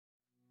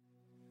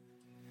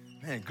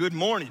Man, good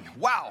morning.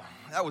 Wow,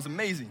 that was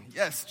amazing.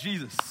 Yes,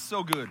 Jesus,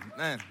 so good.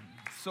 Man,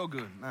 so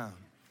good. Man,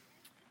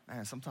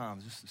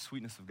 sometimes just the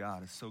sweetness of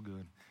God is so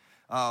good.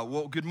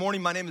 Well, good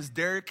morning. My name is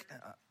Derek.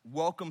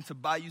 Welcome to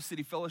Bayou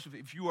City Fellowship.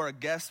 If you are a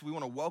guest, we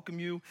want to welcome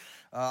you.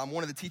 I'm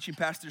one of the teaching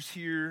pastors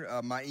here.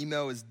 My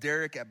email is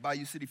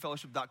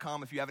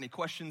derek@bayoucityfellowship.com. If you have any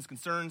questions,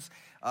 concerns,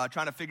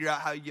 trying to figure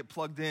out how you get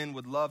plugged in,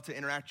 would love to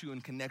interact you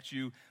and connect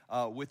you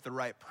with the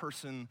right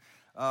person.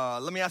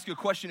 Let me ask you a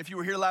question. If you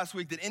were here last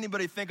week, did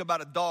anybody think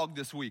about a dog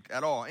this week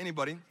at all?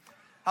 Anybody?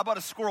 How about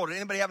a squirrel? Did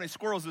anybody have any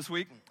squirrels this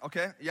week?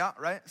 Okay, yeah,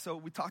 right? So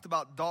we talked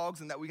about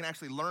dogs and that we can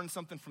actually learn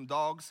something from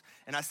dogs.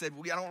 And I said,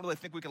 I don't really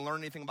think we can learn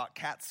anything about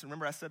cats.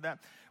 Remember I said that?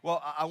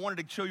 Well, I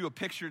wanted to show you a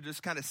picture,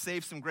 just kind of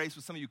save some grace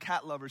with some of you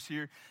cat lovers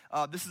here.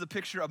 This is a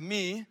picture of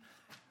me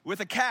with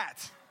a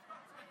cat.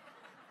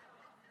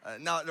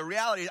 Now, the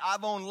reality is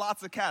I've owned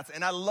lots of cats,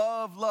 and I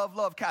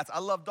love cats. I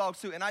love dogs,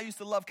 too, and I used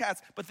to love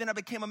cats, but then I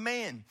became a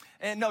man.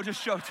 And no,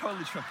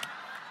 totally joking.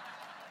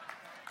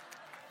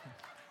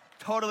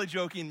 Totally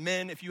joking.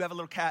 Men, if you have a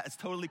little cat, it's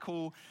totally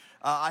cool.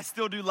 I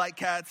still do like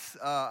cats.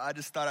 I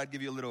just thought I'd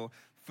give you a little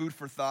food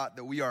for thought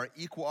that we are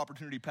equal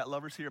opportunity pet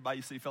lovers here at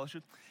Bayou City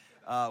Fellowship.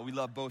 We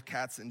love both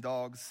cats and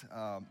dogs.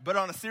 But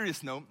on a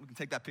serious note, we can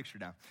take that picture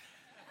down.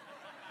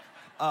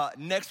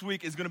 Next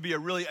week is going to be a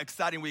really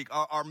exciting week.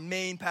 Our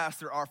main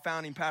pastor, our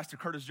founding pastor,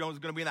 Curtis Jones, is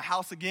going to be in the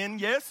house again.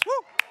 Yes? Woo!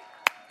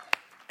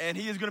 And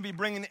he is going to be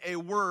bringing a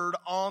word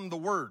on the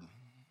word.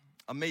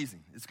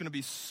 Amazing. It's going to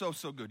be so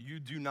good. You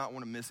do not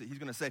want to miss it. He's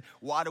going to say,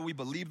 why do we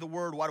believe the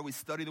word? Why do we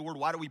study the word?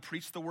 Why do we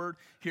preach the word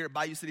here at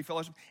Bayou City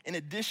Fellowship? In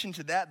addition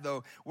to that,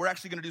 though, we're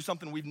actually going to do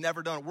something we've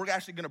never done. We're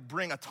actually going to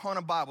bring a ton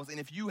of Bibles. And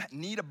if you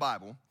need a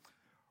Bible,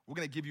 we're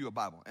going to give you a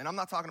Bible. And I'm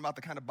not talking about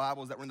the kind of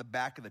Bibles that were in the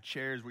back of the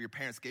chairs where your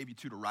parents gave you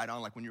to write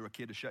on, like when you were a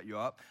kid to shut you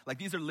up. Like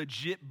these are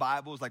legit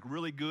Bibles, like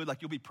really good.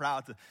 Like you'll be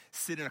proud to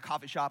sit in a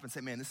coffee shop and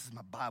say, man, this is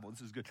my Bible.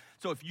 This is good.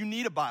 So if you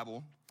need a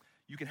Bible,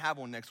 you can have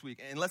one next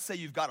week. And let's say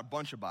you've got a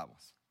bunch of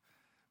Bibles,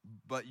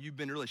 but you've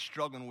been really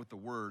struggling with the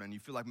word and you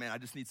feel like, man, I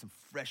just need some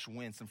fresh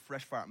wind, some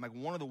fresh fire. I'm like,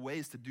 one of the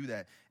ways to do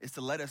that is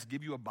to let us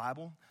give you a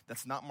Bible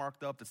that's not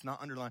marked up, that's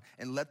not underlined,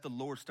 and let the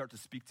Lord start to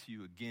speak to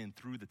you again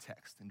through the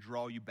text and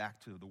draw you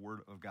back to the word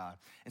of God.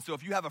 And so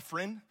if you have a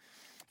friend,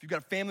 if you've got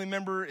a family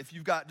member, if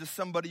you've got just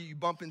somebody you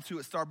bump into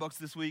at Starbucks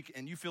this week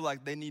and you feel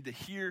like they need to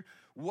hear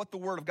what the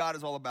word of God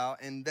is all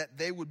about and that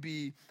they would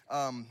be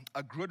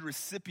a good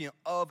recipient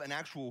of an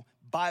actual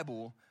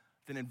Bible,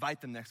 then invite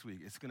them next week.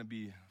 It's going to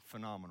be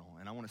phenomenal.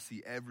 And I want to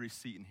see every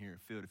seat in here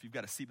filled. If you've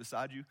got a seat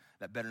beside you,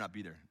 that better not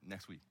be there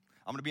next week.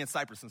 I'm going to be in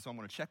Cyprus, and so I'm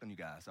going to check on you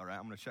guys, all right?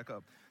 I'm going to check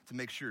up to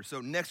make sure. So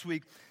next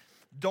week,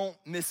 don't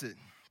miss it.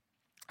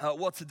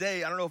 Well,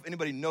 today, I don't know if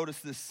anybody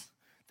noticed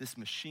this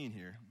machine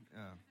here.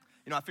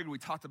 I figured we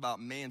talked about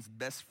man's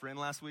best friend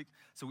last week,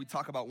 so we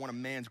talk about one of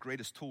man's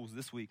greatest tools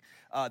this week.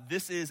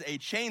 This is a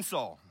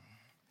chainsaw.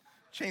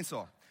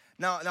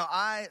 Now,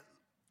 I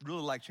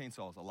really like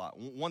chainsaws a lot.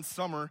 One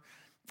summer,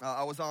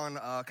 I was on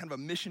kind of a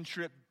mission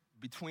trip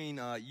between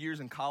years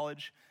in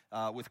college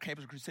with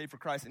Campus Crusade for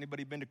Christ.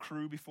 Anybody been to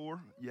Cru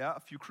before? Yeah, a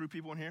few Cru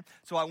people in here.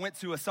 So I went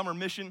to a summer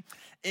mission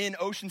in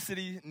Ocean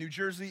City, New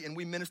Jersey, and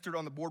we ministered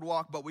on the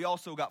boardwalk, but we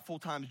also got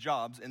full-time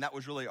jobs, and that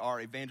was really our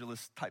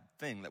evangelist type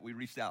thing that we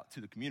reached out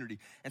to the community.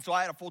 And so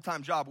I had a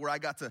full-time job where I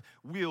got to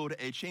wield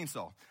a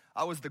chainsaw.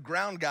 I was the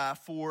ground guy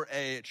for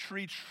a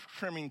tree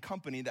trimming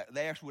company that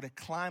they actually would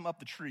climb up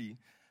the tree.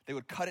 They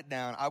would cut it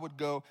down. I would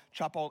go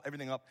chop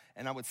everything up,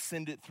 and I would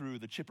send it through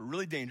the chipper.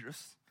 Really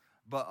dangerous,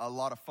 but a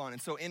lot of fun.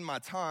 And so in my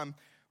time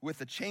with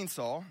the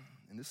chainsaw,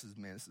 and this is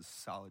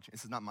solid.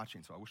 This is not my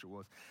chainsaw. I wish it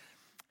was.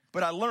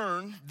 But I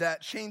learned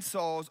that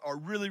chainsaws are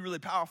really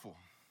powerful.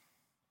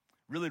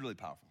 Really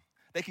powerful.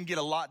 They can get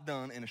a lot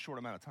done in a short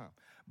amount of time.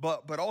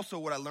 But also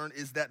what I learned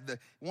is that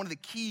one of the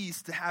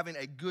keys to having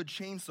a good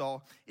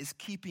chainsaw is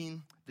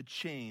keeping the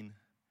chain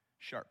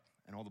sharp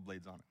and all the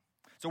blades on it.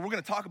 So we're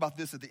going to talk about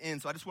this at the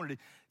end, so I just wanted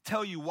to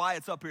tell you why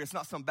it's up here. It's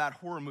not some bad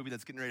horror movie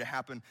that's getting ready to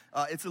happen.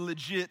 It's a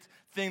legit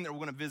thing that we're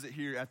going to visit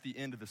here at the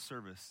end of the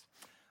service.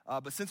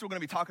 But since we're going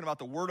to be talking about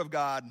the Word of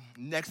God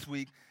next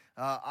week,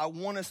 I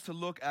want us to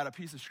look at a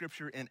piece of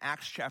Scripture in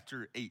Acts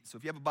chapter 8. So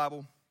if you have a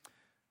Bible,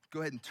 go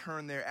ahead and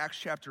turn there. Acts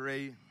chapter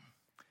 8,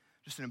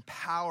 just an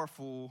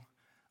powerful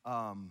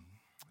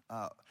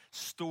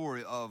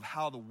story of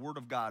how the Word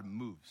of God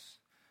moves.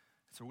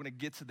 So we're going to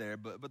get to there,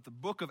 but the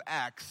book of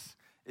Acts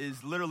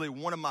is literally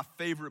one of my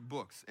favorite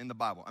books in the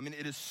Bible. I mean,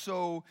 it is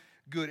so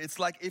good. It's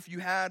like if you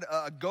had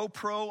a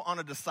GoPro on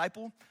a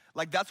disciple,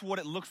 like that's what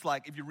it looks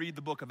like if you read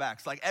the book of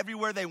Acts. Like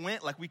everywhere they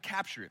went, like we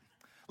capture it.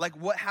 Like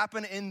what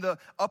happened in the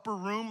upper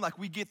room, like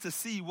we get to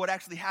see what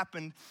actually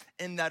happened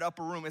in that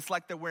upper room. It's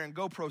like they're wearing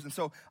GoPros. And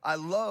so I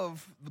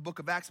love the book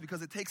of Acts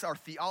because it takes our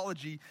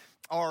theology,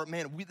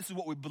 this is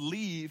what we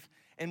believe,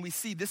 and we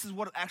see this is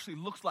what it actually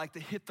looks like to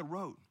hit the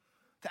road,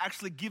 to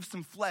actually give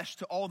some flesh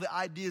to all the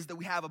ideas that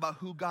we have about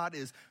who God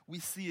is. We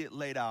see it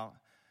laid out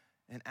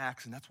in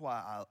Acts, and that's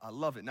why I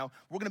love it. Now,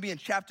 we're going to be in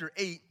chapter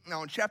 8.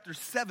 Now, in chapter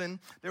 7,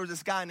 there was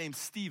this guy named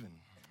Stephen,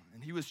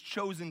 and he was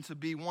chosen to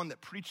be one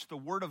that preached the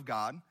word of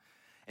God.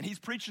 And he's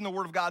preaching the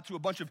word of God to a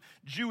bunch of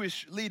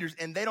Jewish leaders,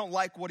 and they don't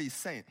like what he's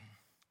saying.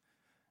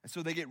 And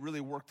so they get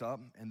really worked up,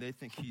 and they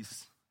think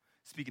he's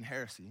speaking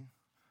heresy,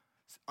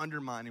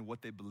 undermining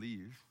what they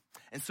believe.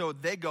 And so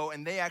they go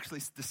and they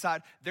actually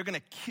decide they're going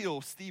to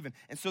kill Stephen.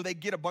 And so they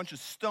get a bunch of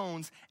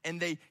stones and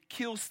they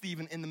kill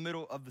Stephen in the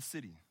middle of the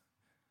city.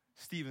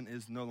 Stephen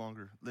is no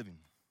longer living.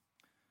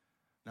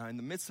 Now, in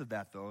the midst of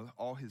that, though,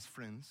 all his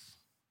friends,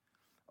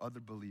 other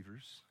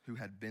believers who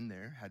had been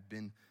there, had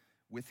been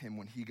with him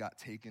when he got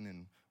taken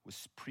and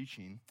was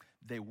preaching,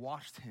 they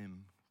watched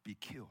him be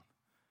killed.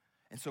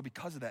 And so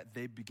because of that,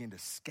 they began to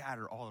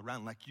scatter all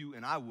around like you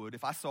and I would.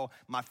 If I saw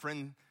my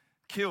friend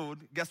killed,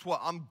 guess what?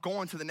 I'm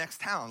going to the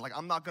next town. Like,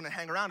 I'm not going to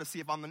hang around to see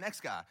if I'm the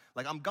next guy.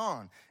 Like, I'm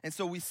gone. And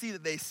so we see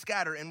that they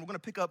scatter, and we're going to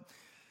pick up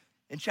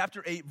in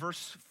chapter 8,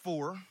 verse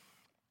 4.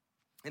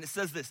 And it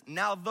says this: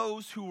 now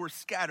those who were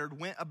scattered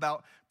went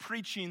about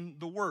preaching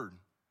the word.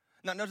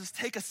 Now just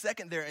take a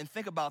second there and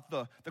think about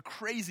the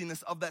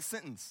craziness of that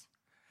sentence.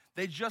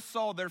 They just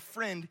saw their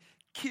friend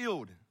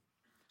killed,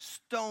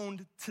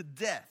 stoned to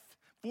death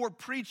for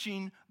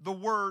preaching the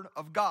word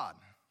of God.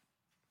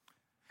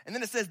 And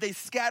then it says they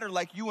scatter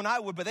like you and I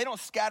would, but they don't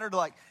scatter to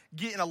like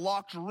get in a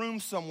locked room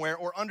somewhere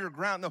or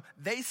underground. No,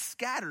 they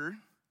scatter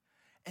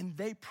and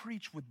they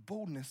preach with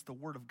boldness the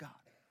word of God.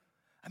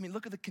 I mean,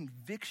 look at the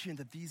conviction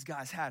that these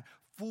guys had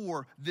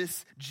for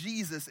this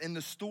Jesus and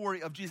the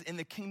story of Jesus in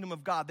the kingdom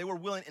of God. They were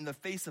willing in the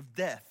face of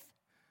death,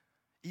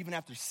 even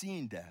after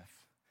seeing death,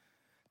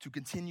 to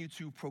continue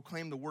to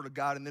proclaim the word of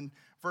God. And then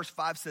verse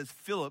 5 says,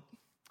 Philip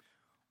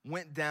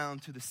went down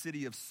to the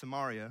city of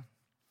Samaria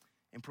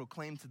and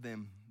proclaimed to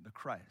them the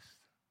Christ.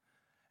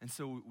 And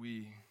so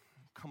we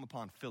come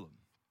upon Philip,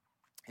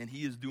 and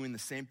he is doing the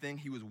same thing.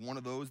 He was one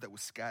of those that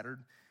was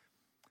scattered.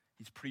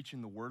 He's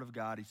preaching the word of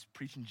God. He's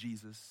preaching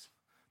Jesus,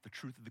 the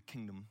truth of the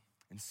kingdom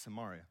in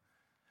Samaria.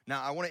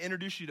 Now, I want to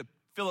introduce you to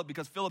Philip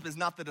because Philip is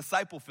not the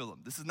disciple Philip.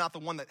 This is not the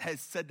one that has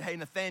said, hey,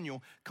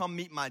 Nathaniel, come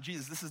meet my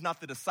Jesus. This is not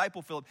the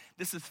disciple Philip.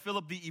 This is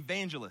Philip the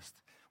evangelist.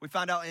 We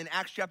found out in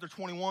Acts chapter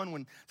 21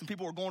 when some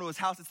people were going to his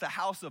house, it's the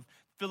house of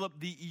Philip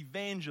the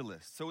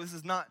evangelist. So this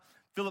is not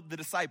Philip the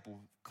disciple,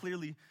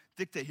 clearly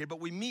dictate here. But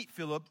we meet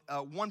Philip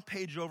one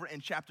page over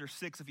in chapter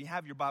 6. If you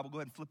have your Bible, go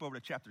ahead and flip over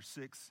to chapter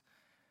 6.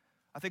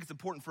 I think it's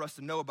important for us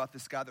to know about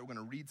this guy that we're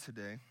going to read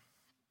today.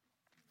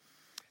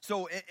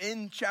 So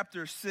in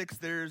chapter 6,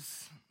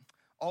 there's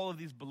all of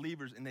these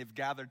believers, and they've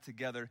gathered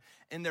together,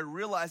 and they're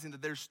realizing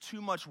that there's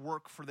too much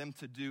work for them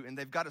to do, and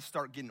they've got to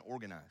start getting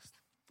organized,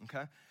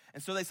 okay?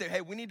 And so they say,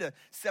 hey, we need to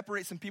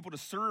separate some people to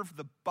serve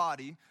the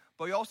body,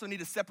 but we also need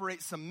to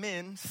separate some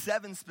men,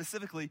 7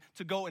 specifically,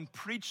 to go and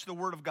preach the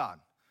word of God,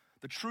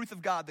 the truth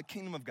of God, the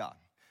kingdom of God.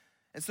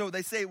 And so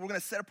they say, we're going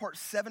to set apart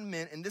 7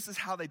 men, and this is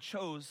how they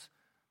chose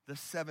the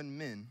 7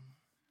 men.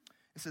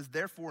 It says,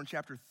 therefore, in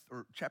chapter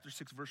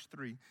 6, verse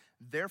 3,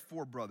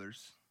 therefore,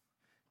 brothers,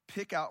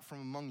 pick out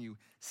from among you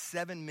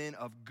 7 men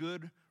of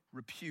good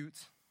repute,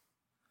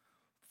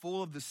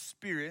 full of the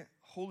Spirit,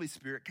 Holy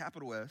Spirit,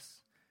 capital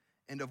S,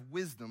 and of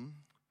wisdom,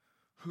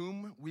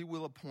 whom we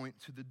will appoint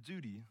to the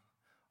duty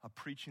of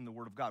preaching the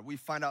word of God. We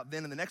find out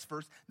then in the next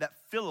verse that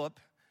Philip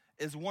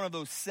is one of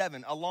those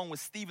 7, along with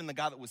Stephen, the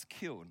guy that was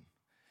killed.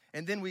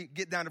 And then we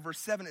get down to verse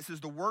 7. It says,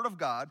 the word of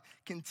God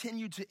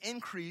continued to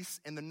increase,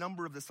 and the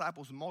number of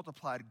disciples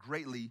multiplied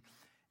greatly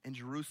in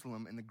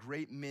Jerusalem, and the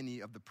great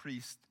many of the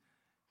priests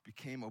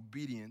became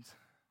obedient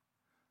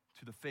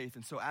to the faith.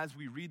 And so as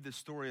we read this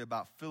story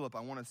about Philip,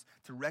 I want us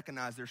to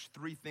recognize there's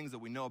 3 things that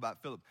we know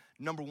about Philip.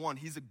 Number 1,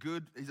 he's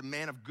a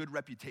man of good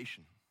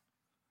reputation.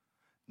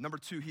 Number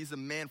 2, he's a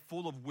man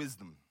full of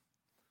wisdom.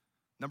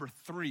 Number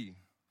 3,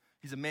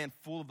 he's a man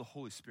full of the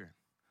Holy Spirit.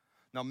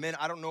 Now, men,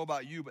 I don't know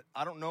about you, but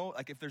I don't know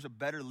like if there's a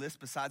better list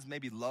besides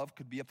maybe love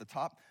could be up the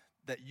top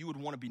that you would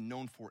want to be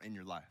known for in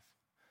your life.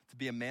 To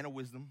be a man of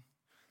wisdom,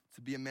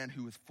 to be a man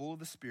who is full of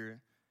the Spirit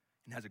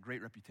and has a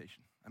great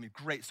reputation. I mean,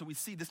 great. So we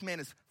see this man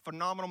is a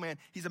phenomenal man.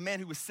 He's a man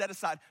who was set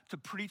aside to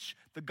preach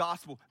the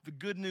gospel, the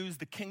good news,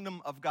 the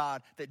kingdom of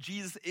God, that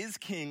Jesus is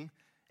king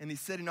and he's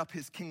setting up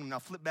his kingdom. Now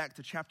flip back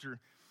to chapter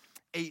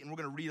 8 and we're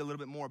going to read a little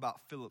bit more about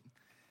Philip.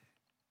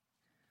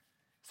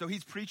 So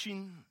he's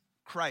preaching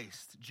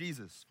Christ,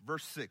 Jesus,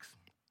 verse 6.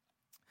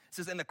 It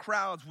says, and the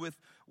crowds with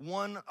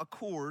one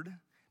accord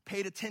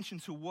paid attention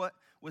to what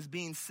was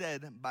being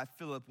said by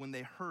Philip when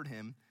they heard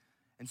him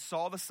and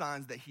saw the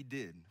signs that he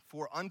did.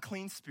 For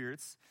unclean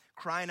spirits,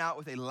 crying out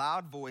with a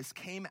loud voice,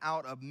 came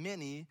out of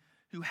many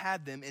who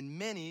had them, and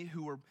many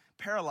who were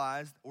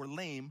paralyzed or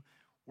lame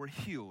were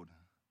healed.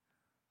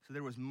 So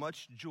there was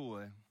much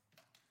joy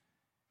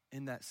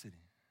in that city.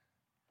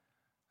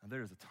 Now,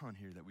 there's a ton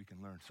here that we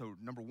can learn. So,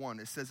 number 1,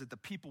 it says that the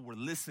people were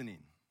listening.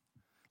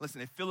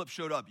 Listen, if Philip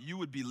showed up, you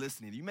would be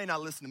listening. You may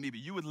not listen to me, but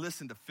you would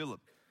listen to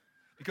Philip.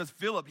 Because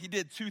Philip, he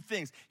did 2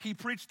 things. He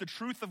preached the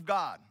truth of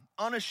God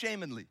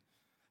unashamedly,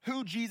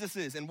 who Jesus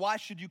is and why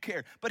should you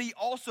care. But he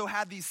also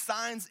had these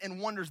signs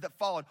and wonders that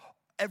followed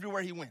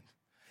everywhere he went.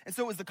 And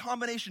so it was the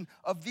combination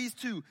of these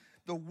 2,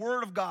 the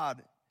word of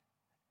God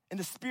and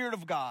the Spirit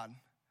of God,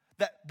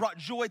 that brought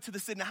joy to the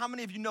city. Now, how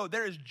many of you know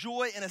there is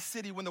joy in a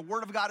city when the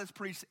word of God is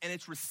preached and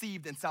it's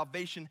received and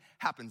salvation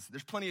happens?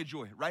 There's plenty of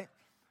joy, right?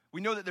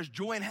 We know that there's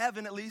joy in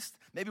heaven at least.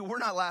 Maybe we're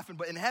not laughing,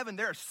 but in heaven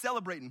they're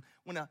celebrating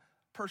when a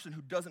person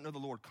who doesn't know the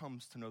Lord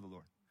comes to know the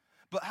Lord.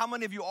 But how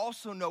many of you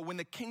also know when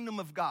the kingdom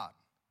of God,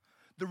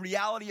 the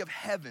reality of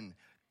heaven,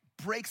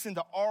 breaks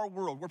into our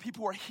world where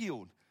people are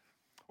healed,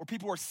 where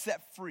people are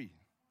set free,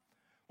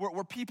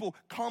 where people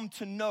come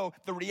to know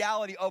the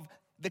reality of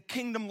the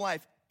kingdom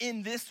life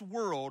in this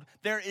world,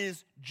 there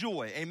is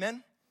joy,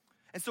 amen?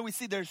 And so we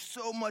see there's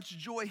so much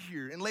joy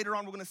here. And later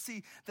on we're gonna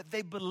see that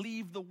they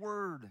believed the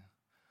word.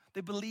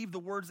 They believed the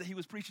words that he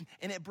was preaching,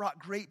 and it brought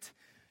great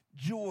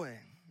joy.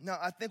 Now,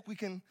 I think we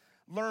can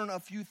learn a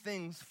few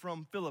things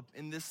from Philip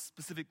in this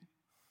specific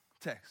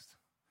text.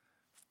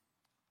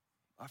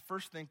 I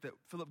first think that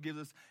Philip gives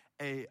us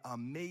an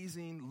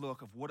amazing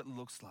look of what it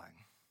looks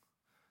like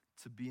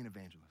to be an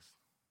evangelist.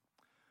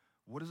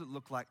 What does it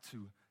look like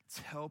to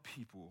tell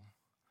people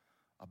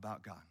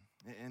about God?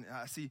 And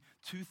I see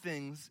two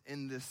things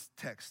in this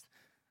text.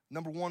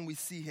 Number one, we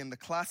see him, the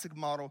classic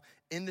model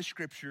in the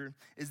scripture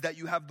is that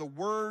you have the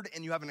word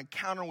and you have an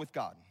encounter with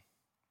God.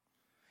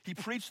 He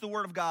preached the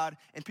word of God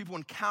and people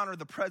encounter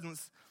the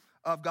presence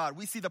of God.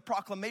 We see the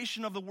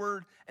proclamation of the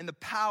word and the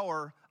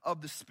power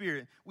of the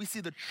Spirit. We see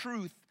the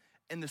truth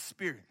and the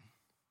Spirit.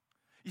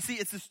 You see,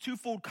 it's this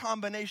twofold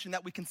combination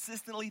that we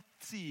consistently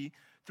see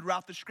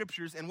throughout the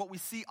scriptures, and what we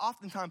see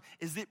oftentimes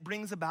is it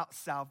brings about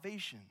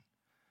salvation.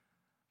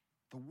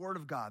 The word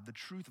of God, the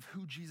truth of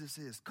who Jesus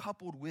is,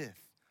 coupled with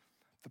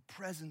the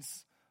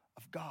presence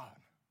of God,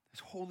 His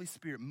Holy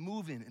Spirit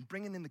moving and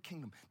bringing in the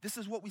kingdom. This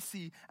is what we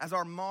see as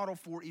our model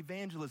for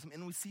evangelism,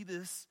 and we see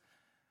this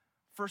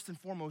first and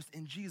foremost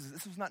in Jesus.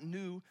 This was not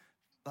new,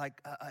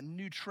 like a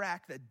new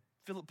track that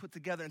Philip put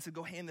together and said,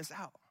 go hand this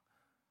out.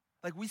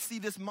 Like we see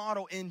this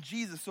model in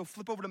Jesus. So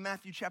flip over to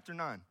Matthew chapter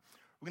 9.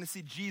 We're going to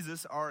see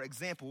Jesus, our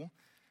example,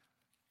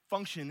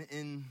 function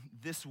in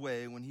this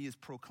way when he is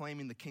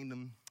proclaiming the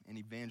kingdom and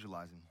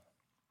evangelizing.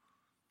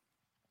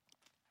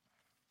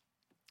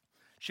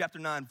 Chapter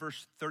 9,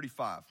 verse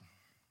 35.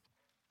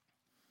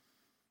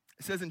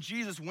 It says, and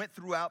Jesus went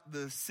throughout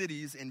the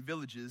cities and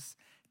villages,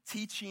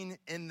 teaching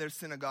in their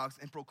synagogues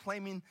and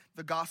proclaiming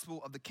the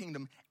gospel of the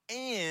kingdom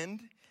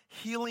and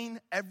healing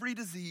every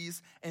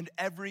disease and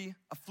every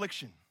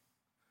affliction.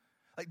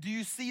 Like, do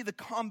you see the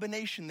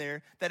combination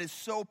there that is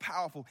so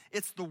powerful?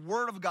 It's the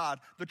word of God,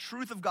 the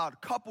truth of God,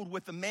 coupled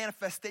with the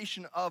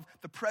manifestation of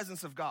the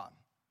presence of God.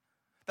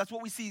 That's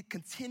what we see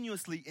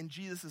continuously in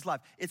Jesus'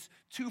 life. It's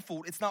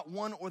twofold. It's not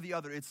one or the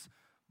other. It's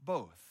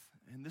both.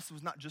 And this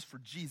was not just for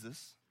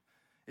Jesus.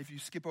 If you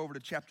skip over to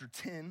chapter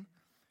 10,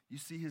 you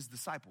see his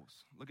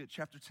disciples. Look at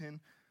chapter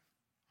 10,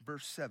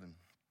 verse 7.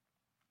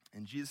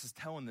 And Jesus is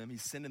telling them,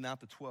 he's sending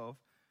out the 12,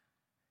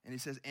 and he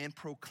says, and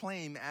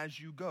proclaim as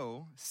you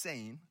go,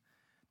 saying,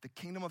 the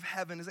kingdom of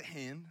heaven is at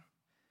hand.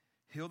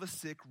 Heal the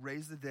sick,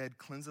 raise the dead,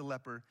 cleanse the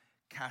leper,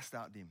 cast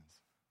out demons.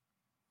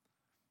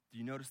 Do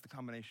you notice the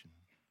combination?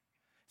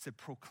 It said,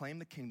 proclaim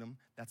the kingdom.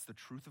 That's the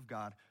truth of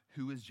God.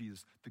 Who is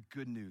Jesus? The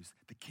good news.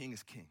 The king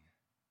is king.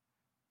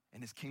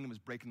 And his kingdom is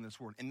breaking this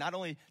world. And not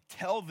only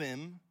tell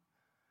them,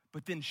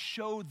 but then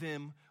show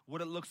them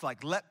what it looks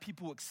like. Let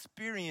people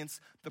experience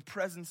the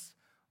presence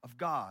of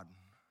God.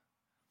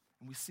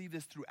 And we see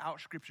this throughout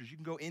scriptures. You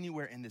can go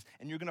anywhere in this,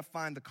 and you're going to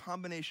find the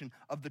combination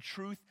of the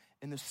truth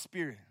and the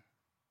Spirit.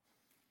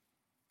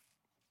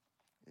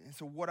 And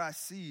so what I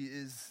see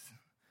is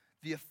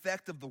the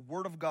effect of the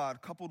Word of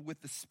God coupled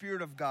with the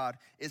Spirit of God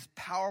is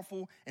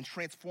powerful and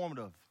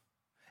transformative.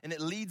 And it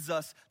leads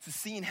us to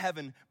seeing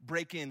heaven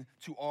break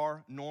into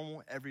our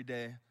normal,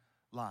 everyday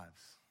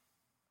lives.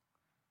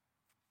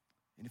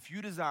 And if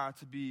you desire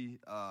to be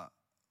a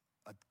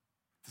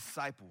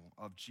disciple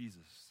of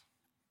Jesus,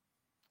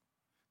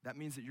 that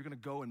means that you're going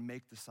to go and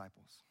make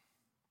disciples.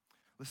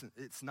 Listen,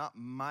 it's not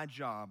my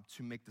job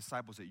to make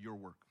disciples at your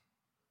work.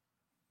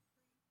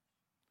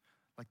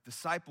 Like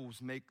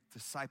disciples make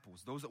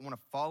disciples. Those that want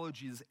to follow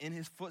Jesus in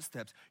his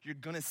footsteps, you're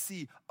going to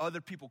see other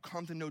people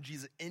come to know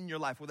Jesus in your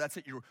life, whether that's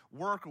at your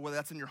work or whether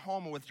that's in your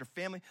home or with your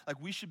family. Like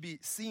we should be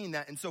seeing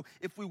that. And so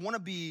if we want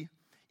to be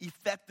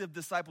effective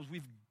disciples,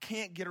 we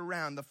can't get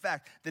around the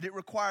fact that it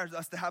requires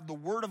us to have the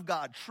Word of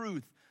God,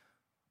 truth,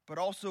 but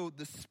also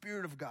the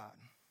Spirit of God.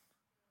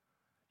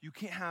 You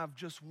can't have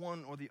just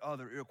one or the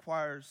other. It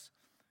requires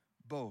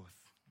both.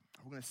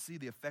 We're going to see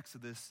the effects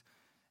of this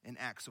in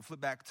Acts. So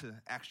flip back to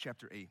Acts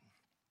chapter 8.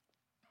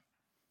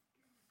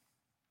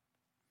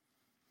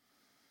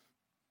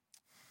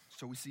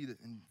 So we see that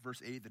in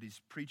verse 8 that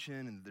he's preaching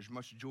and there's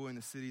much joy in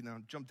the city. Now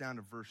jump down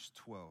to verse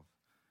 12.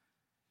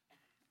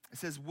 It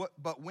says,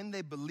 but when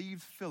they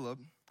believed Philip,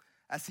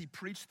 as he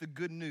preached the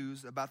good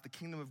news about the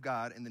kingdom of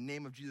God in the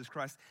name of Jesus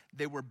Christ,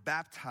 they were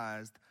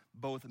baptized,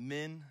 both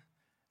men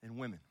and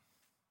women.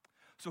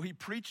 So he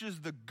preaches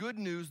the good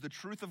news, the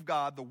truth of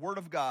God, the word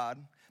of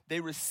God. They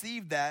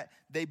receive that,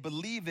 they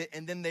believe it,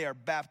 and then they are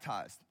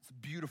baptized. It's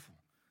beautiful.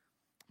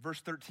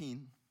 Verse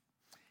 13,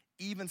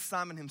 even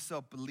Simon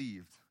himself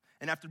believed,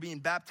 And after being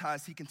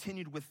baptized, he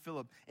continued with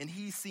Philip, and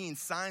he, seeing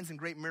signs and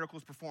great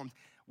miracles performed,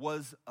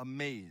 was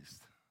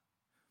amazed.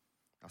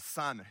 Now,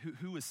 Simon,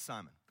 who is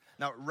Simon?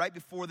 Now, right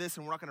before this,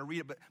 and we're not going to read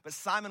it, but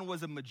Simon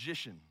was a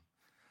magician.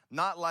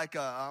 Not like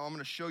I'm going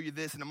to show you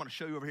this and I'm going to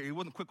show you over here. He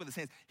wasn't quick with his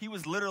hands. He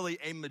was literally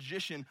a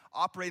magician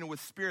operating with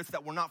spirits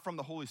that were not from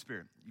the Holy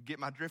Spirit. You get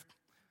my drift?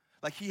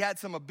 Like he had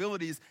some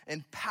abilities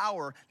and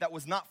power that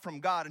was not from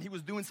God, and he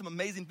was doing some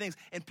amazing things.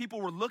 And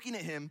people were looking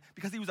at him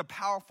because he was a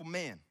powerful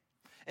man.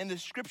 And the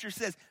scripture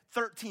says,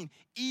 13,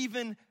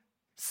 even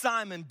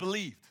Simon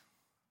believed.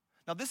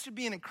 Now, this should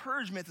be an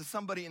encouragement to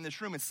somebody in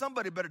this room, and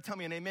somebody better tell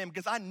me an amen,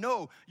 because I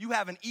know you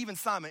have an even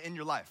Simon in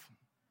your life.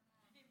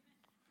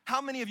 How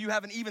many of you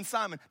have an even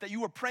Simon that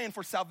you were praying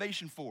for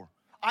salvation for?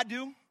 I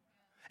do.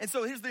 And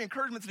so here's the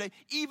encouragement today.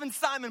 Even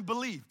Simon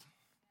believed.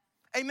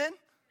 Amen?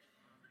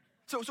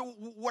 So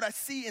what I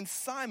see in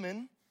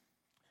Simon,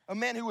 a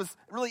man who was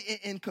really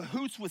in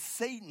cahoots with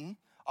Satan,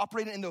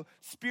 operating in the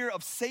spirit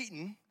of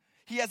Satan,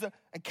 he has an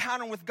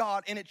encounter with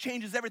God, and it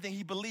changes everything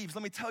he believes.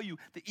 Let me tell you,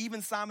 the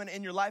even Simon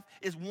in your life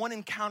is one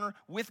encounter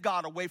with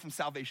God away from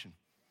salvation.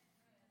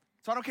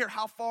 So I don't care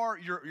how far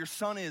your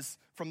son is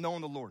from knowing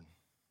the Lord.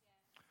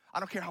 I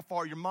don't care how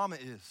far your mama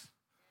is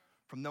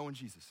from knowing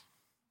Jesus.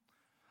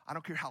 I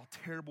don't care how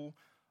terrible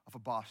of a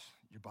boss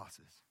your boss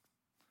is.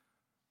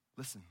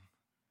 Listen,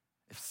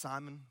 if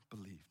Simon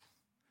believed,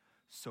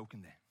 so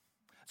can they.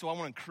 So I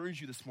want to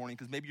encourage you this morning,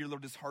 because maybe you're a little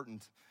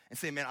disheartened and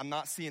say, man, I'm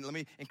not seeing. Let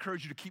me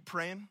encourage you to keep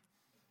praying,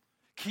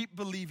 keep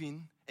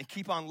believing, and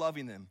keep on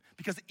loving them.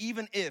 Because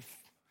even if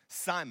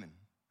Simon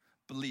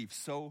believes,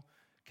 so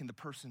can the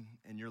person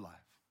in your life.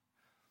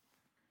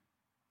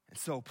 And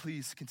so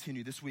please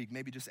continue this week.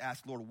 Maybe just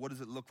ask, Lord, what does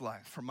it look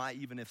like for my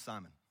even if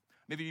Simon?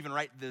 Maybe even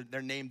write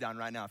their name down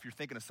right now. If you're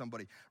thinking of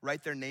somebody,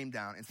 write their name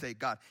down and say,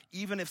 God,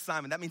 even if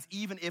Simon, that means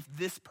even if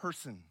this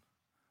person,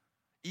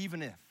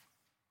 even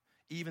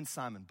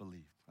Simon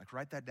believed. Like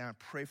write that down,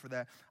 pray for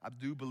that. I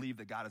do believe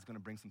that God is going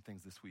to bring some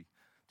things this week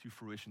to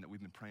fruition that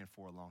we've been praying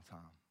for a long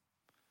time.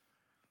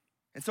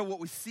 And so what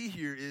we see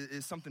here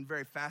is something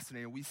very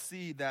fascinating. We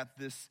see that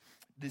this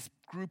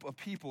group of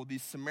people,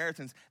 these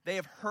Samaritans, they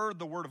have heard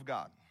the word of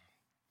God.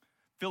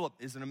 Philip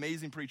is an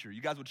amazing preacher.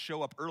 You guys would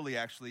show up early,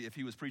 actually, if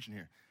he was preaching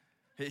here.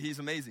 He's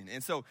amazing.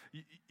 And so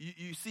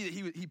you see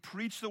that he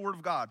preached the word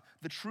of God,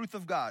 the truth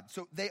of God.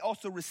 So they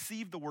also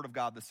received the word of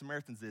God, the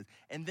Samaritans did.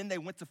 And then they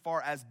went so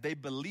far as they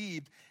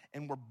believed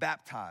and were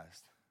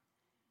baptized.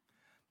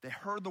 They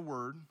heard the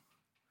word.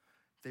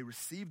 They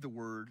received the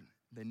word.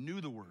 They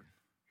knew the word.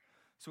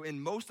 So in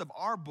most of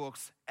our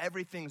books,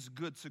 everything's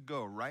good to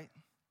go, right?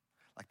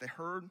 Like they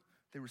heard,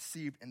 they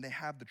received, and they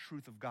have the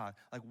truth of God.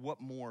 Like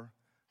what more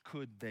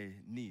could they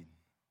need?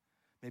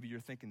 Maybe you're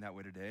thinking that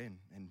way today,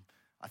 and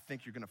I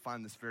think you're going to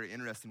find this very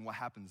interesting, what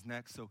happens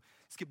next. So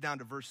skip down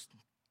to verse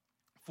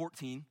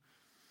 14.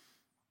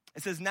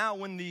 It says, now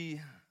when the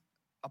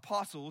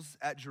apostles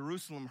at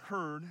Jerusalem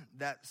heard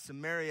that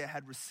Samaria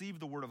had received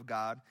the word of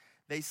God,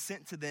 they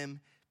sent to them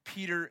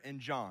Peter and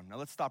John. Now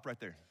let's stop right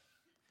there.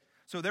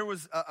 So there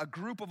was a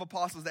group of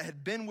apostles that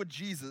had been with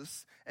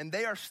Jesus, and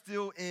they are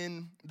still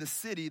in the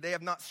city. They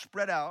have not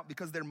spread out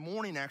because they're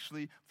mourning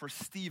actually for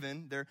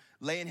Stephen. They're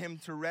laying him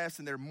to rest,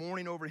 and they're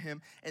mourning over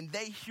him. And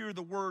they hear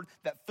the word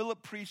that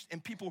Philip preached,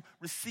 and people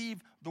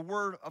receive the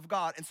word of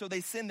God. And so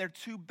they send their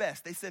two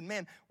best. They said,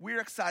 man,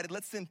 we're excited.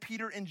 Let's send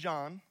Peter and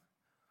John,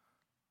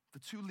 the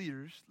two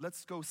leaders.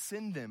 Let's go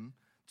send them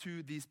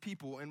to these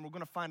people, and we're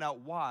going to find out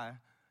why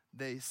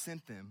they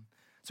sent them.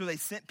 So they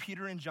sent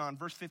Peter and John.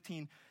 Verse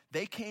 15,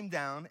 they came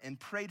down and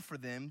prayed for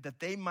them that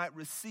they might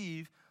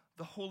receive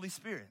the Holy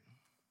Spirit.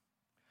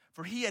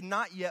 For he had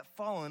not yet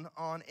fallen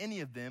on any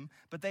of them,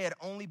 but they had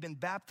only been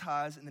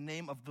baptized in the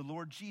name of the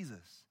Lord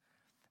Jesus.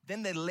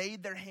 Then they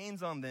laid their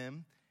hands on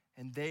them,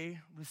 and they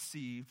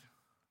received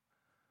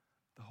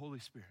the Holy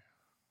Spirit.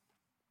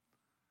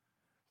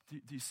 Do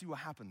you see what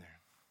happened there?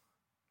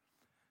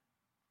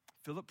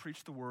 Philip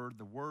preached the word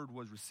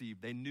was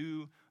received. They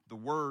knew the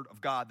word of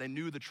God. They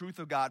knew the truth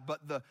of God,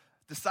 but the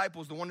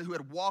disciples, the one who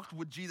had walked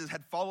with Jesus,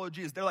 had followed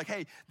Jesus. They're like,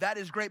 hey, that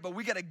is great, but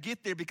we got to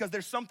get there because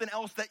there's something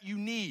else that you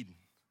need.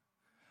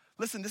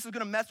 Listen, this is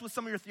going to mess with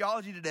some of your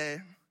theology today,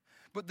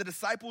 but the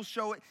disciples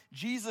show it.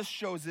 Jesus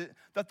shows it,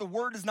 that the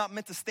word is not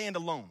meant to stand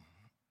alone.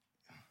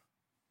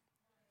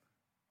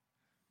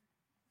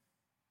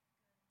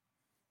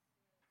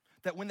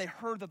 That when they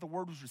heard that the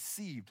word was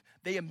received,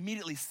 they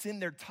immediately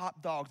send their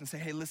top dogs and say,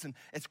 hey, listen,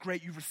 it's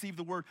great. You've received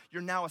the word.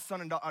 You're now a son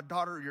and a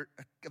daughter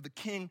of the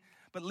king.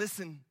 But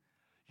listen,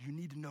 you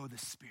need to know the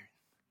Spirit.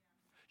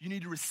 You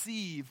need to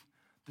receive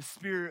the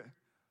Spirit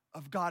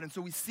of God. And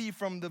so we see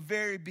from the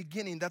very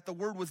beginning that the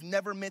word was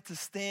never meant to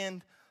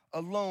stand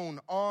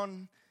alone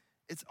on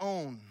its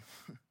own.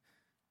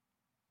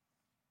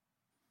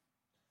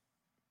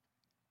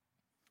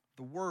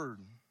 The word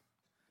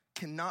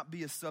cannot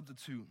be a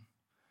substitute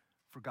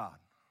for God.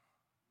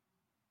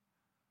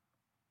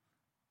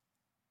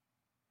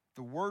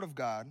 The word of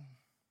God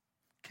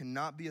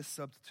cannot be a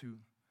substitute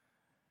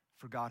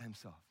for God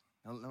himself.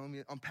 Now let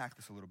me unpack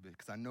this a little bit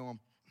because I know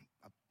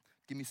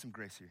give me some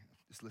grace here.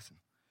 Just listen.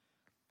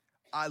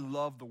 I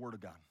love the Word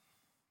of God.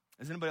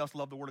 Does anybody else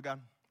love the Word of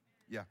God?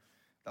 Yeah,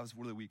 that was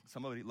really weak.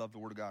 Somebody love the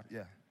Word of God?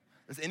 Yeah.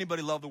 Does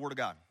anybody love the Word of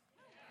God?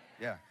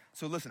 Yeah.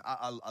 So listen,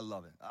 I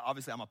love it.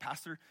 Obviously, I'm a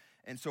pastor,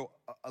 and so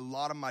a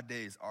lot of my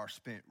days are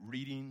spent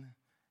reading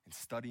and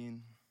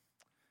studying.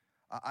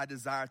 I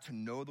desire to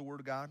know the Word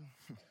of God.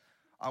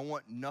 I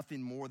want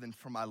nothing more than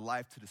for my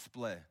life to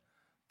display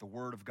the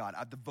Word of God.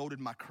 I've devoted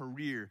my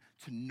career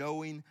to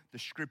knowing the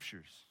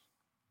Scriptures.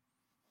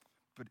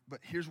 But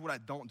here's what I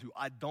don't do.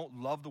 I don't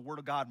love the Word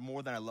of God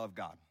more than I love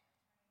God.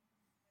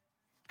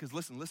 Because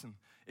listen,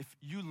 if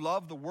you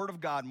love the Word of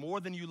God more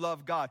than you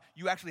love God,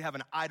 you actually have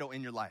an idol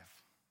in your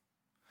life.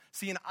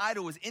 See, an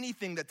idol is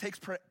anything that takes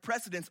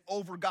precedence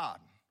over God.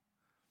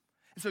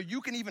 And so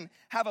you can even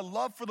have a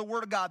love for the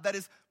Word of God that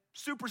is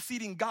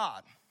superseding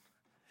God.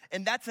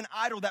 And that's an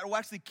idol that will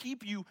actually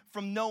keep you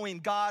from knowing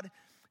God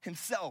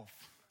himself.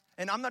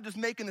 And I'm not just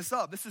making this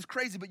up. This is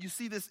crazy, but you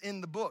see this in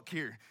the book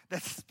here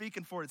that's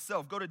speaking for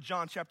itself. Go to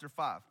John chapter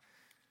 5.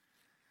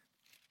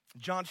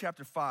 John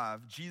chapter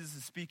 5, Jesus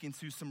is speaking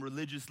to some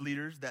religious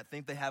leaders that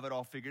think they have it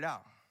all figured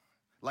out,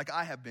 like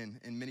I have been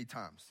in many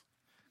times.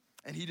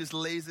 And he just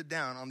lays it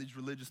down on these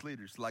religious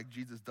leaders like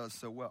Jesus does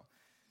so well.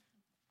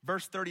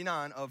 Verse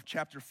 39 of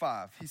chapter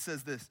 5, he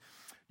says this,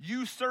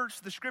 "You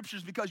search the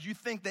Scriptures because you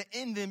think that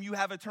in them you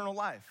have eternal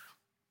life.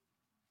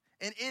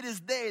 And it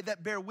is they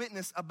that bear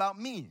witness about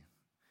me.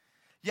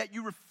 Yet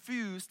you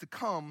refuse to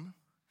come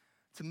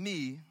to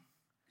me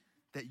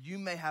that you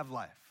may have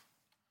life.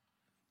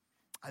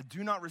 I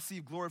do not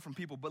receive glory from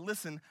people, but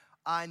listen,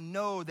 I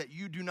know that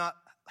you do not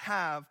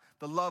have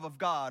the love of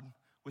God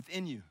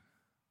within you."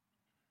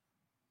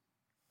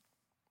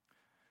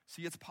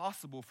 See, it's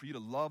possible for you to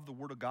love the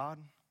Word of God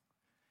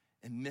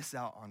and miss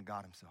out on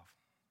God himself.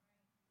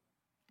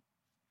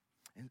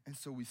 And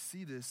so we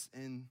see this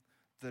in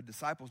the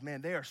disciples.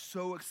 Man, they are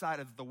so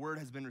excited that the Word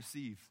has been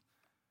received.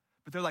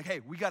 But they're like, hey,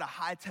 we got to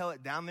hightail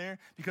it down there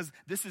because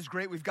this is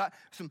great. We've got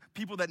some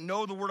people that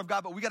know the Word of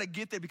God, but we got to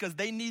get there because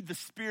they need the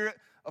Spirit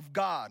of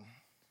God.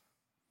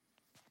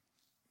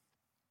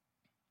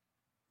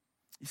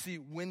 You see,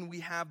 when we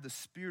have the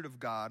Spirit of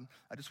God,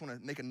 I just want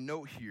to make a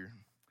note here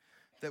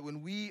that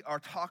when we are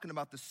talking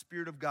about the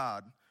Spirit of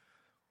God,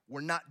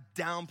 we're not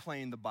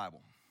downplaying the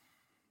Bible.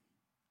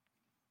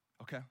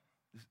 Okay?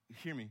 Just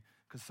hear me,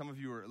 because some of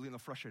you are a little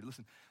frustrated.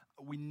 Listen,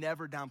 we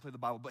never downplay the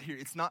Bible, but here,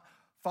 it's not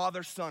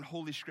Father, Son,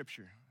 Holy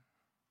Scripture.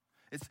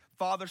 It's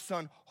Father,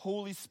 Son,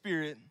 Holy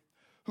Spirit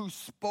who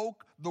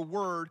spoke the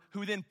word,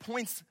 who then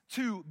points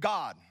to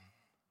God.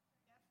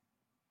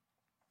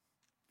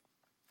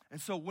 And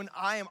so when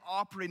I am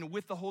operating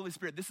with the Holy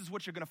Spirit, this is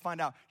what you're going to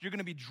find out. You're going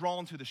to be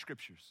drawn to the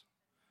Scriptures.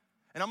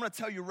 And I'm going to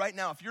tell you right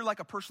now, if you're like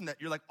a person that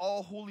you're like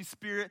all Holy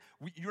Spirit,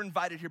 you're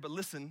invited here, but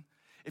listen,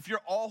 if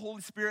you're all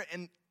Holy Spirit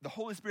and the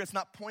Holy Spirit's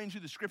not pointing to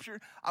the Scripture,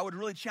 I would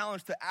really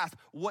challenge to ask,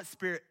 what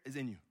spirit is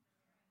in you?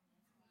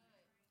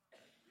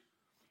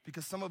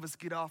 Because some of us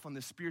get off on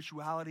this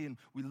spirituality and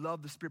we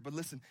love the Spirit. But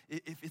listen,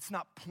 if it's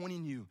not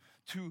pointing you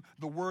to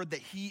the word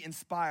that he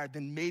inspired,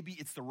 then maybe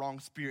it's the wrong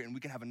spirit and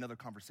we can have another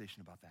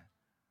conversation about that.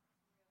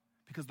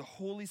 Because the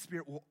Holy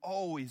Spirit will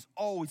always,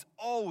 always,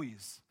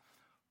 always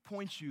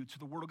point you to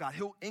the Word of God.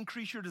 He'll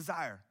increase your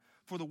desire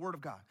for the Word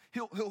of God.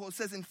 It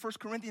says in 1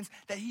 Corinthians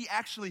that he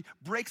actually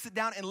breaks it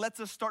down and lets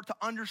us start to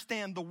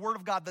understand the Word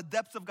of God, the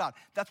depths of God.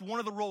 That's one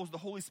of the roles the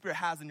Holy Spirit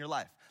has in your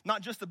life.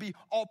 Not just to be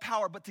all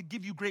power, but to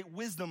give you great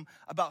wisdom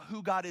about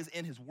who God is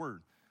in his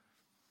Word.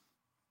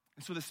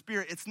 And so the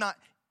Spirit, it's not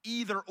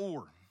either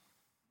or.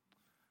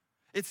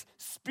 It's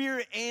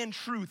Spirit and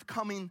truth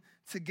coming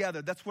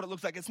together. That's what it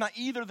looks like. It's not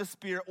either the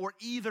Spirit or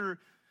either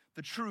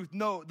the truth.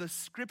 No, the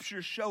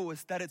Scriptures show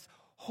us that it's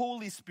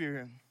Holy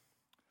Spirit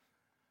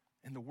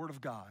and the Word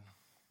of God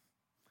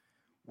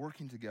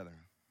working together.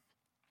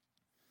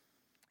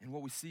 And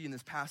what we see in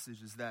this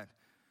passage is that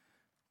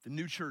the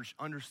new church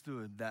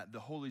understood that the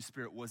Holy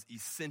Spirit was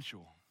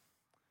essential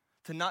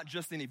to not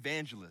just an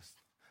evangelist,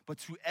 but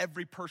to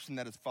every person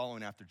that is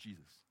following after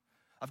Jesus.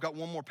 I've got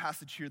one more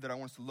passage here that I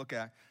want us to look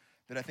at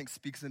that I think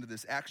speaks into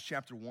this. Acts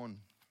chapter 1.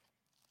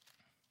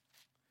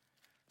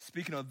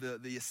 Speaking of the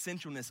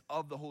essentialness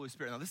of the Holy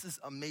Spirit. Now this is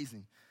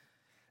amazing.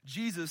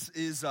 Jesus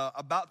is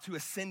about to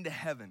ascend to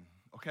heaven,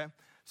 okay?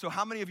 So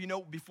how many of you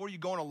know before you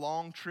go on a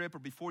long trip or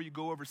before you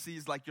go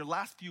overseas, like your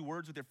last few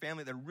words with your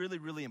family, they're really,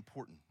 really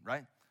important,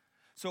 right?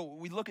 So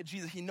we look at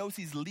Jesus, he knows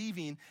he's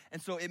leaving,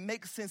 and so it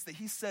makes sense that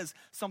he says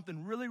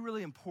something really,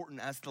 really important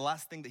as the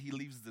last thing that he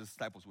leaves the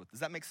disciples with. Does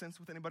that make sense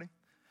with anybody?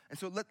 And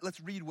so let's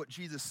read what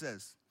Jesus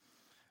says.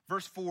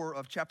 Verse 4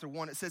 of chapter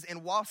 1, it says,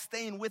 "And while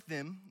staying with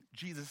them,"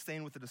 Jesus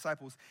staying with the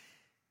disciples,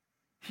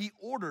 he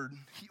ordered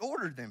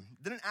them,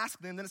 didn't ask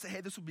them, didn't say,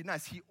 hey, this would be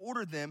nice. He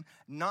ordered them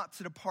not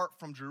to depart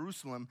from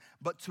Jerusalem,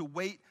 but to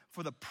wait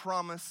for the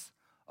promise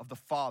of the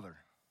Father,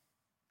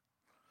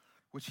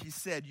 which he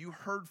said, you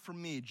heard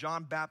from me,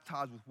 John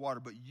baptized with water,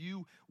 but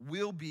you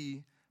will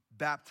be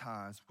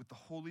baptized with the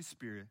Holy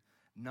Spirit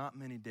not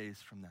many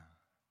days from now.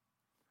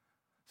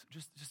 So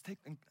just take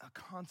in a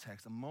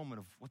context, a moment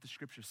of what the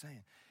scripture is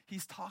saying.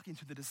 He's talking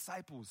to the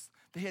disciples.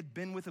 They had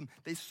been with him.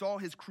 They saw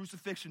his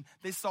crucifixion.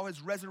 They saw his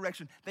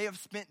resurrection. They have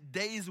spent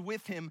days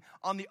with him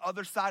on the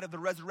other side of the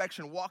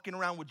resurrection, walking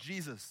around with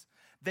Jesus.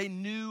 They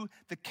knew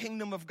the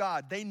kingdom of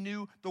God. They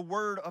knew the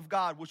word of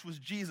God, which was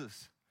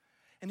Jesus.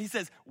 And he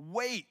says,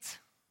 wait.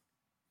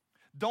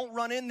 Don't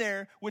run in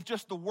there with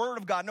just the word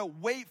of God. No,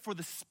 wait for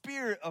the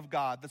Spirit of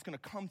God that's going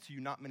to come to you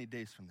not many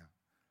days from now.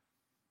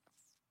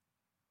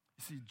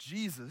 You see,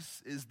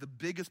 Jesus is the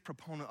biggest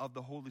proponent of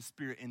the Holy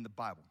Spirit in the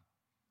Bible.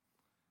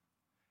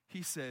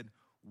 He said,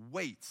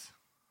 wait.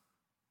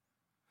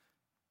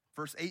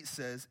 Verse 8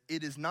 says,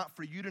 it is not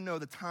for you to know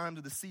the times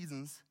or the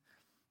seasons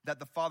that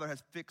the Father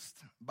has fixed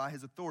by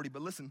his authority.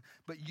 But listen,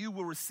 but you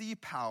will receive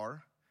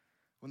power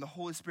when the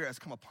Holy Spirit has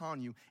come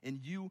upon you, and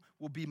you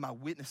will be my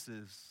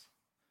witnesses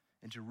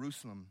in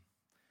Jerusalem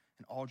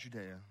and all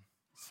Judea,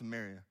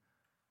 Samaria,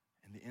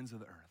 and the ends of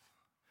the earth.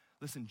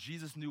 Listen,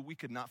 Jesus knew we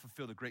could not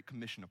fulfill the Great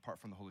Commission apart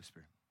from the Holy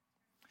Spirit.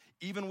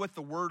 Even with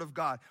the word of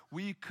God,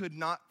 we could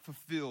not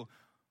fulfill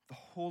the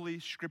Holy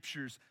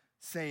Scriptures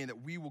saying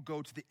that we will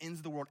go to the ends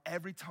of the world.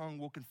 Every tongue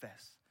will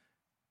confess.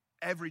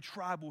 Every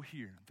tribe will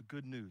hear the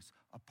good news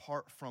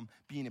apart from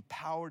being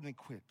empowered and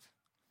equipped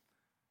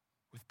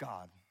with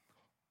God,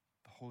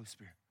 the Holy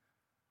Spirit.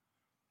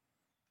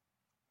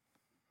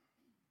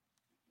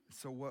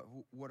 So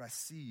what I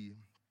see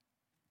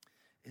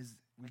is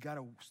we got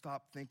to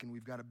stop thinking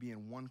we've got to be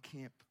in one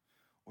camp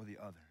or the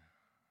other.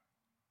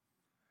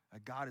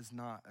 God is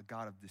not a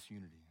God of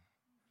disunity.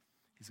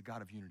 He's a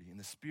God of unity. And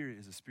the Spirit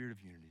is a spirit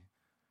of unity.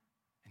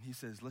 And he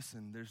says,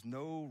 listen, there's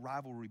no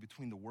rivalry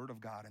between the Word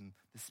of God and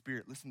the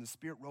Spirit. Listen, the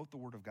Spirit wrote the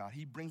Word of God.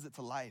 He brings it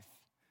to life.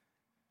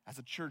 As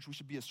a church, we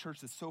should be a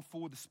church that's so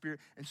full of the Spirit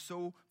and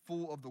so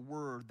full of the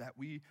Word that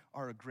we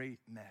are a great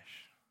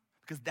mesh.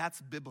 Because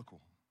that's biblical.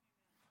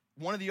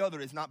 One or the other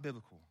is not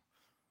biblical.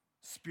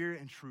 Spirit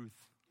and truth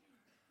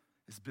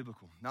is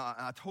biblical. Now,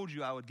 I told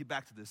you I would get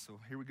back to this, so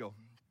here we go.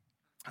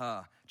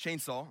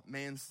 Chainsaw,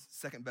 man's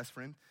second best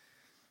friend.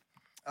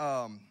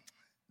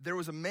 There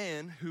was a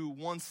man who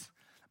once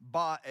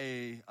bought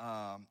an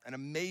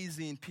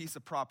amazing piece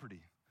of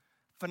property.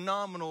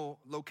 Phenomenal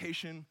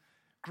location,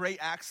 great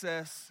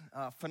access,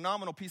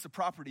 phenomenal piece of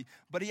property,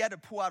 but he had to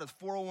pull out his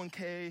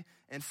 401k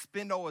and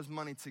spend all his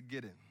money to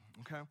get it,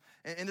 okay?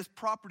 And this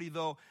property,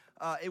 though,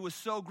 it was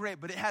so great,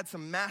 but it had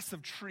some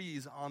massive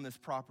trees on this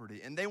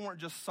property, and they weren't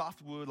just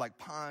softwood like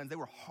pines. They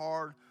were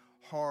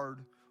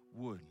hard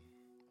wood.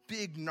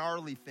 Big,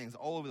 gnarly things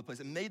all over the place.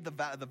 It made the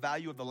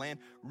value of the land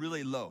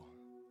really low.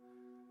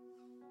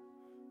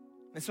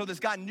 And so this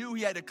guy knew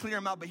he had to clear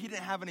them out, but he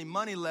didn't have any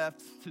money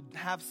left to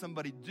have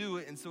somebody do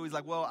it. And so he's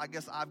like, well, I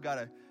guess I've got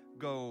to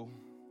go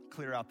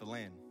clear out the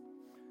land.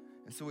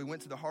 And so he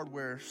went to the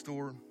hardware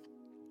store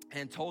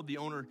and told the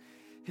owner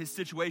his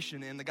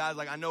situation. And the guy's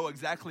like, I know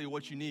exactly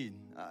what you need.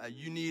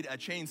 You need a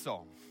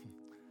chainsaw.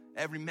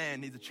 Every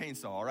man needs a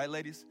chainsaw, all right,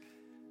 ladies?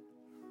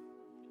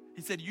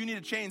 He said, you need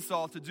a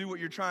chainsaw to do what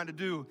you're trying to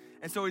do.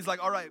 And so he's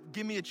like, all right,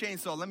 give me a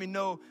chainsaw. Let me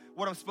know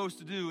what I'm supposed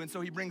to do. And so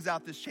he brings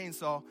out this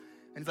chainsaw.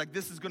 And he's like,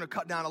 this is going to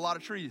cut down a lot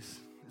of trees.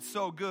 It's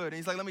so good. And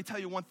he's like, let me tell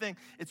you one thing.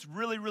 It's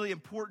really, really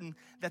important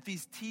that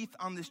these teeth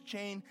on this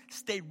chain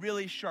stay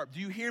really sharp. Do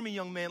you hear me,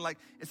 young man? Like,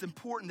 it's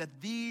important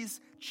that these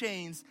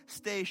chains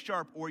stay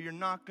sharp or you're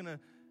not going to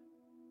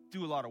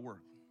do a lot of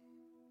work.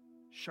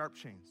 Sharp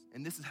chains.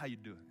 And this is how you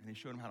do it. And he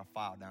showed him how to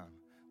file down,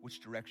 which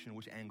direction,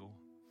 which angle.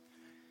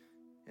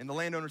 And the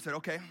landowner said,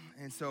 okay.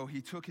 And so he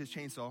took his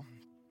chainsaw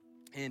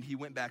and he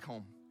went back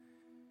home.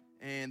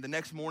 And the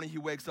next morning he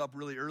wakes up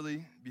really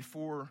early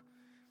before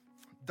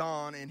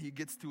dawn and he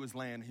gets to his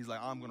land. He's like,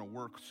 I'm going to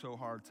work so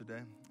hard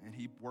today. And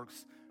he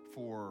works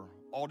for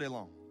all day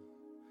long.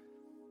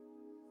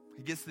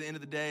 He gets to the end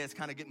of the day. It's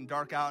kind of getting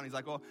dark out. And he's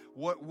like, well,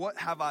 what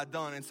have I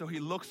done? And so he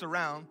looks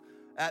around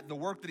at the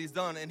work that he's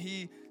done. And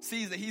he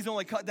sees that he's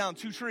only cut down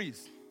 2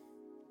 trees.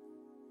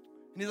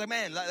 And he's like,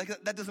 man,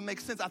 that doesn't make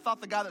sense. I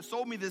thought the guy that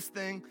sold me this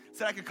thing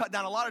said I could cut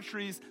down a lot of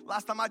trees.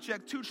 Last time I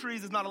checked, 2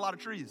 trees is not a lot of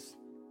trees.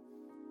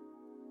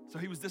 So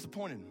he was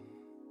disappointed.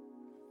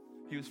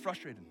 He was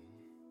frustrated.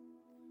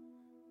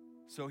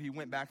 So he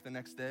went back the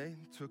next day,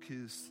 took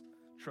his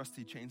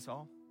trusty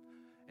chainsaw,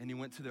 and he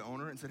went to the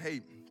owner and said,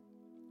 hey,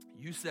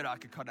 you said I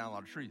could cut down a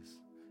lot of trees.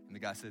 And the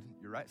guy said,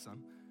 you're right,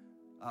 son.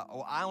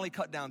 I only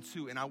cut down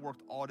 2, and I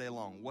worked all day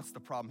long. What's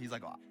the problem? He's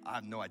like, oh, I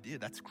have no idea.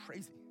 That's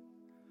crazy.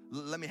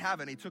 Let me have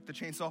it. And he took the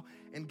chainsaw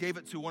and gave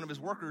it to one of his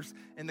workers,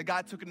 and the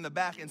guy took it in the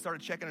back and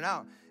started checking it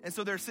out. And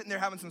so they're sitting there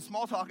having some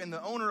small talk, and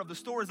the owner of the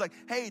store is like,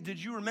 hey,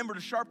 did you remember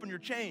to sharpen your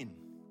chain?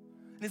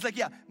 And he's like,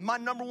 yeah, my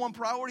number one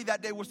priority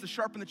that day was to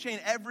sharpen the chain.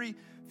 Every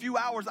few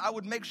hours, I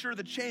would make sure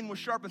the chain was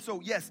sharpened. So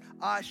yes,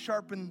 I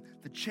sharpened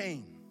the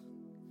chain.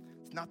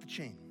 It's not the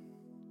chain.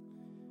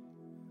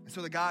 And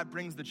so the guy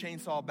brings the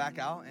chainsaw back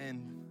out,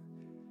 and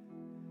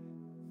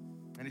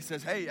he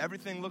says, hey,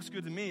 everything looks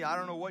good to me. I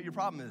don't know what your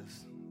problem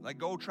is. Like,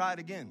 go try it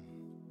again.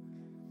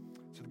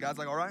 So the guy's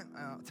like, all right,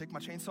 I'll take my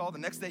chainsaw. The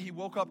next day he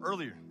woke up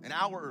earlier, an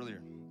hour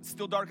earlier. It's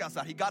still dark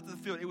outside. He got to the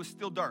field. It was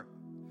still dark.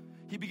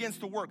 He begins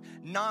to work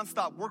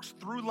nonstop, works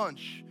through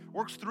lunch,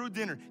 works through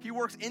dinner. He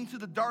works into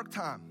the dark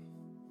time.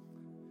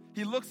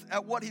 He looks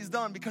at what he's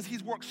done because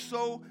he's worked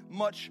so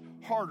much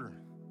harder.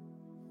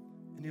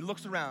 And he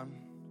looks around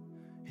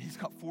and he's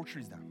cut 4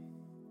 trees down.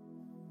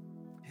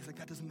 He's like,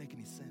 that doesn't make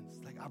any sense.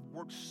 Like, I've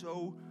worked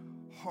so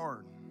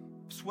hard,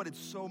 sweated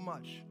so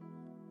much,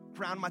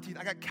 ground my teeth.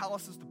 I got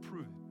calluses to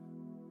prove it.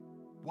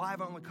 Why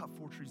have I only cut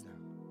 4 trees down?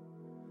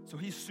 So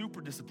he's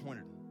super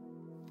disappointed,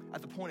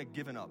 at the point of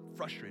giving up,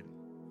 frustrated.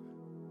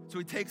 So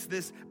he takes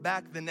this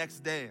back the next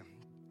day,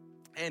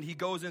 and he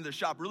goes into the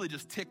shop really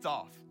just ticked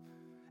off.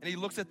 And he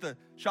looks at the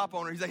shop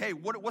owner. He's like, hey,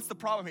 what's the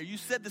problem here? You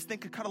said this thing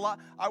could cut a lot.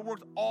 I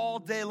worked all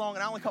day long,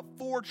 and I only cut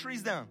 4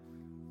 trees down.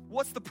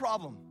 What's the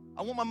problem?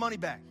 I want my money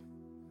back.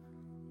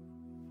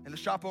 And the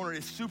shop owner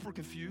is super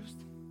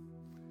confused.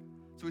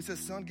 So he says,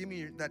 son, give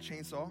me that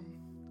chainsaw.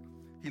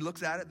 He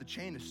looks at it. The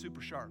chain is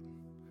super sharp.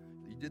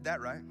 You did that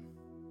right.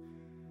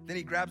 Then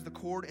he grabs the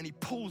cord and he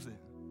pulls it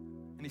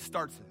and he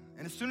starts it.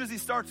 And as soon as he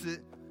starts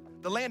it,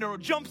 the landowner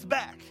jumps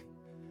back.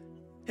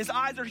 His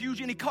eyes are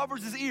huge and he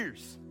covers his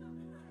ears.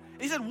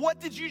 And he said, what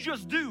did you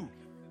just do?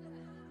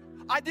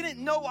 I didn't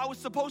know I was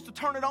supposed to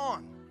turn it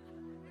on.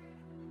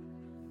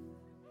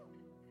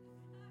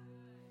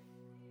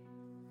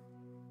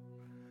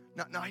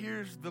 Now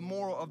here's the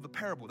moral of the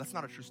parable. That's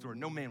not a true story.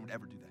 No man would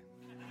ever do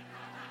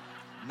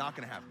that. Not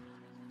gonna happen.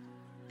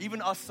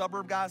 Even us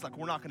suburb guys, like,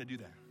 we're not gonna do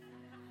that.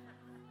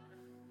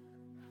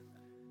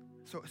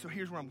 So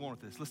here's where I'm going with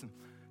this. Listen,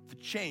 the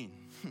chain,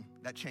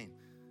 that chain,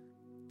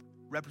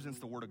 represents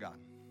the Word of God.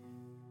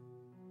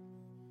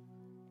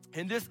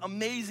 And this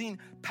amazing,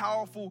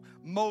 powerful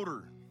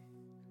motor,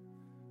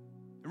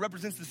 it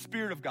represents the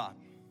Spirit of God.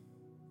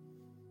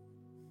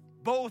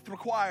 Both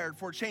required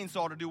for a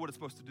chainsaw to do what it's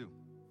supposed to do.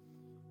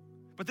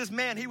 But this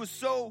man, he was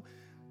so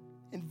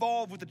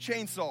involved with the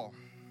chainsaw,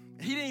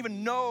 he didn't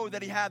even know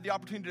that he had the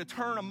opportunity to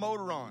turn a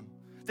motor on,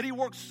 that he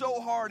worked so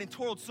hard and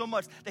toiled so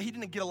much that he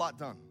didn't get a lot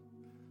done.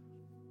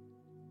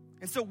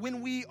 And so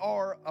when we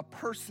are a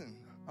person,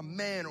 a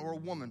man or a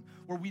woman,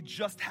 where we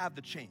just have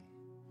the chain,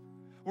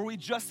 where we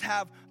just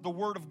have the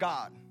Word of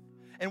God,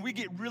 and we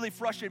get really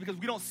frustrated because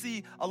we don't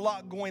see a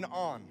lot going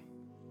on,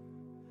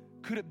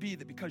 could it be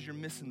that because you're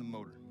missing the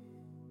motor?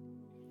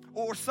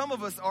 Or some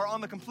of us are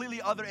on the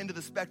completely other end of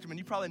the spectrum, and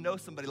you probably know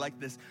somebody like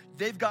this.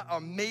 They've got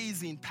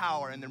amazing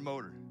power in their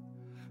motor,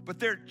 but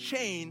their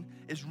chain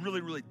is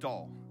really, really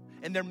dull,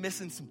 and they're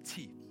missing some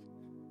teeth.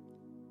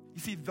 You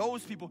see,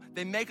 those people,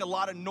 they make a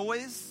lot of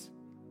noise,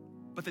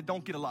 but they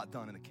don't get a lot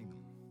done in the kingdom.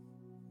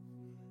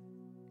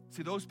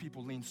 See, those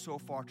people lean so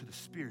far to the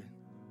Spirit,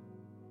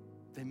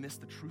 they miss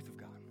the truth of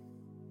God.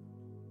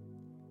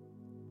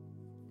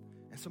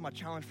 And so my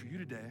challenge for you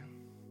today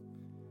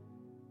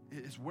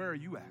is, where are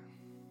you at?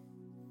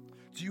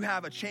 Do you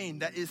have a chain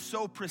that is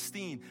so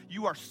pristine?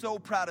 You are so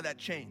proud of that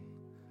chain.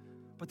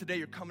 But today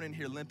you're coming in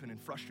here limping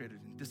and frustrated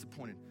and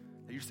disappointed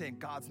that you're saying,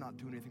 God's not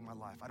doing anything in my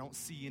life. I don't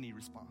see any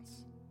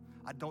response.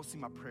 I don't see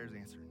my prayers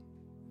answered.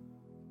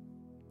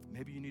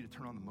 Maybe you need to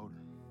turn on the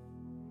motor.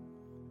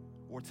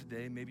 Or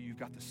today, maybe you've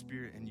got the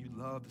Spirit and you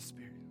love the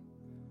Spirit,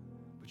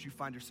 but you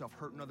find yourself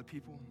hurting other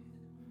people.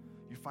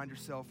 You find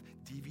yourself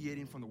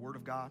deviating from the Word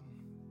of God.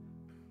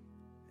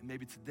 And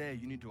maybe today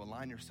you need to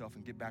align yourself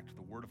and get back to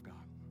the Word of God.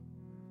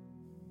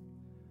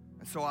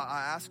 And so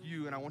I ask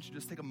you, and I want you to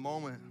just take a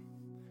moment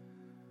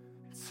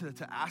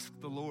to ask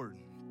the Lord,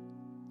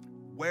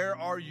 where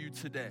are you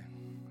today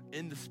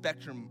in the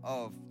spectrum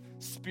of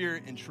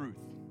Spirit and truth?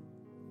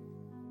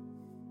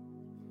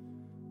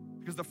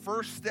 Because the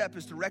first step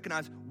is to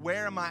recognize,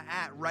 where am I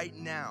at right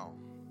now?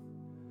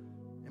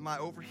 Am I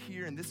over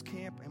here in this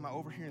camp? Am I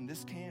over here in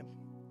this camp?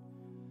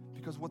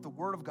 Because what the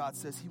Word of God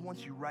says, He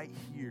wants you right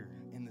here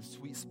in the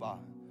sweet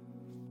spot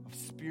of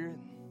Spirit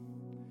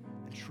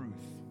and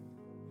truth,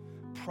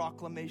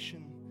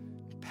 proclamation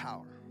and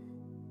power,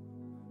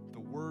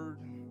 the Word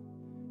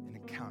and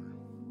encounter.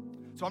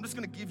 So I'm just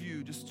going to give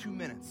you just 2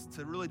 minutes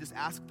to really just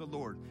ask the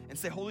Lord and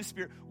say, Holy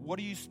Spirit, what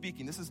are you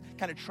speaking? This is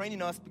kind of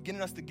training us,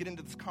 beginning us to get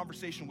into this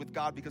conversation with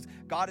God, because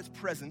God is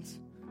present.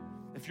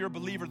 If you're a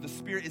believer, the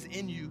Spirit is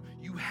in you.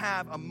 You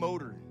have a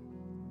motor.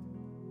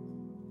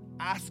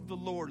 Ask the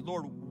Lord,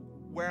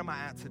 where am I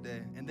at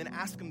today? And then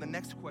ask Him the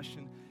next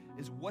question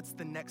is, what's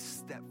the next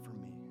step for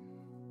me?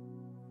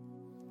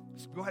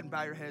 Just go ahead and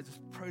bow your heads.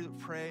 Just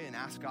pray and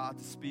ask God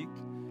to speak.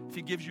 If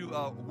He gives you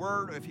a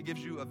word, or if He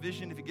gives you a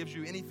vision, if He gives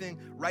you anything,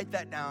 write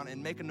that down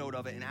and make a note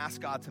of it and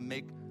ask God to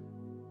make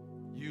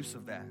use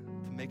of that,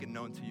 to make it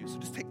known to you. So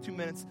just take 2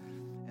 minutes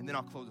and then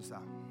I'll close this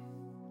out.